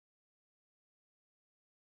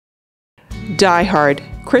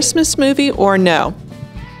DieHard, Christmas movie or no?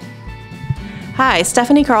 Hi,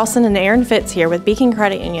 Stephanie Carlson and Erin here with Beacon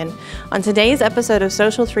Credit Union. On today's episode of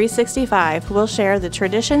Social 365, we'll share the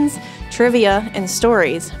traditions, trivia, and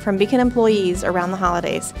stories from Beacon employees around the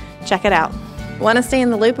holidays. Check it out. Want to stay in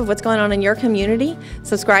the loop of what's going on in your community?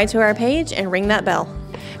 Subscribe to our page and ring that bell.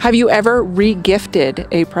 Have you ever re-gifted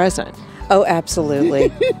a present? Oh,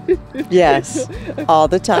 absolutely. Yes, all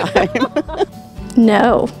the time.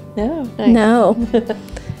 No. No. No.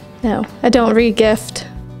 No, I don't re-gift.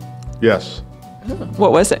 Yes.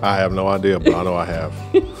 What was it? I have no idea, but I know I have.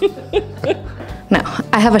 No,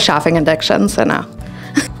 I have a shopping addiction, so no.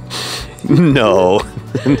 No,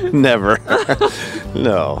 never.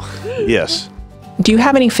 No. Yes. Do you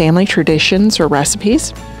have any family traditions or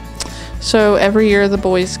recipes? So every year the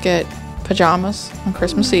boys get pajamas on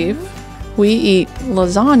Christmas Eve. We eat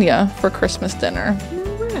lasagna for Christmas dinner.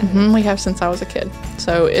 We have since I was a kid.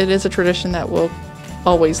 So it is a tradition that will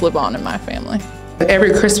always live on in my family.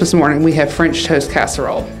 Every Christmas morning we have French toast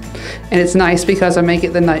casserole. And it's nice because I make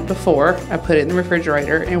it the night before. I put it in the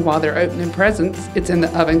refrigerator, and while they're opening presents, it's in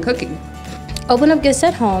the oven cooking. Open up gifts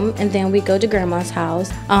at home, and then we go to Grandma's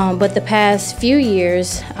house. But the past few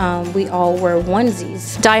years, we all wear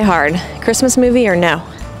onesies. DieHard, Christmas movie or no?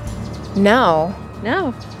 No.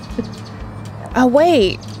 No. Oh,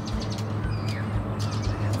 wait.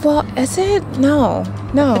 Well, is it? No.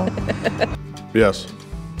 No. Yes,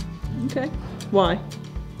 Okay. Why?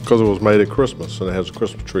 because it was made at Christmas and it has a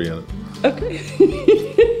Christmas tree in it. Okay.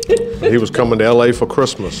 He was coming to LA for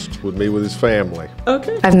Christmas with me with his family.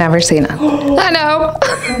 Okay. I've never seen it. I know.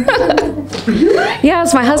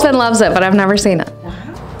 Yes, my husband loves it, but I've never seen it.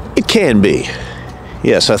 It can be.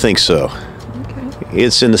 Yes, I think so.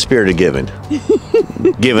 It's in the spirit of giving.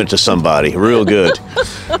 Give it to somebody. Real good.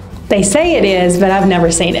 They say it is, but I've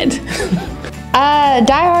never seen it. Die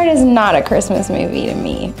Hard is not a Christmas movie to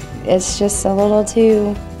me. It's just a little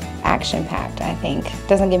too action-packed, I think.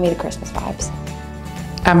 Doesn't give me the Christmas vibes.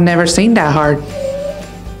 I've never seen Die Hard.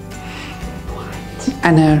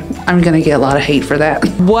 I know, I'm gonna get a lot of hate for that.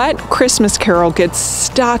 What Christmas carol gets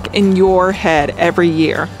stuck in your head every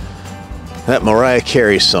year? That Mariah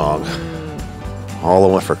Carey song. All I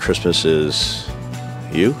want for Christmas is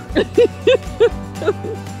you.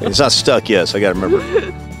 It's not stuck yet, so I gotta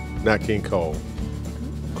remember. Nat King Cole,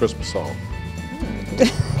 Christmas song.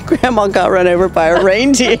 Grandma got run over by a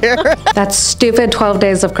reindeer. That stupid 12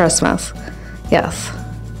 Days of Christmas. Yes.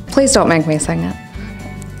 Please don't make me sing it.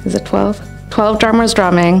 Is it 12? 12 drummers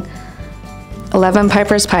drumming, 11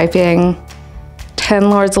 pipers piping, 10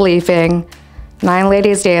 lords leaping, 9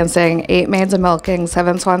 ladies dancing, 8 maids a milking,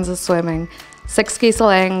 7 swans a swimming, 6 geese a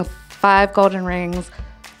laying, 5 golden rings,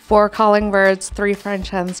 4 calling birds, 3 French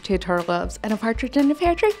hens, 2 turtles, and a partridge in a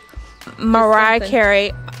pear tree. Mariah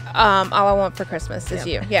Carey, All I Want for Christmas is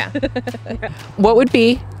You. Yeah. What would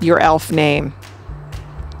be your elf name?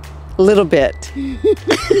 Little bit.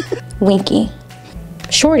 Winky.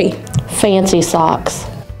 Shorty. Fancy socks.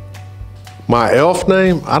 My elf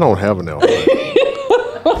name? I don't have an elf name.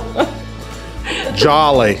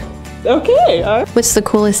 Jolly. Okay. What's the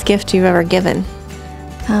coolest gift you've ever given?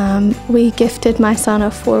 We gifted my son a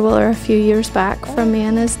 4-wheeler a few years back from me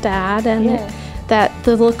and his dad, and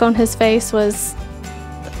the look on his face was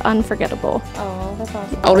unforgettable. Oh, that's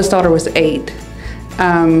awesome. Oldest daughter was 8.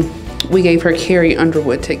 We gave her Carrie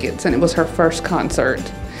Underwood tickets, and it was her first concert.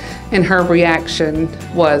 And her reaction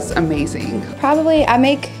was amazing. Probably, I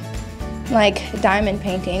make like diamond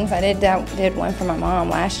paintings. I did one for my mom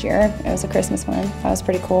last year. It was a Christmas one. That was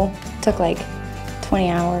pretty cool. Took like 20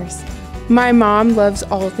 hours. My mom loves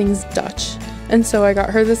all things Dutch. And so I got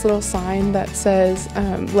her this little sign that says,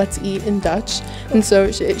 let's eat in Dutch. And so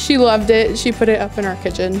she loved it. She put it up in our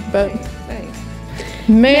kitchen. But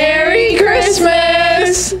Merry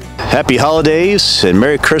Christmas! Happy holidays and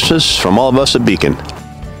Merry Christmas from all of us at Beacon.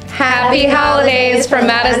 Happy holidays from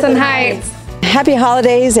Madison Heights. Happy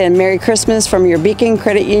holidays and Merry Christmas from your Beacon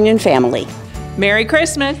Credit Union family. Merry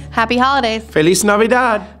Christmas. Happy holidays. Feliz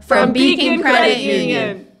Navidad. From Beacon Credit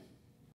Union.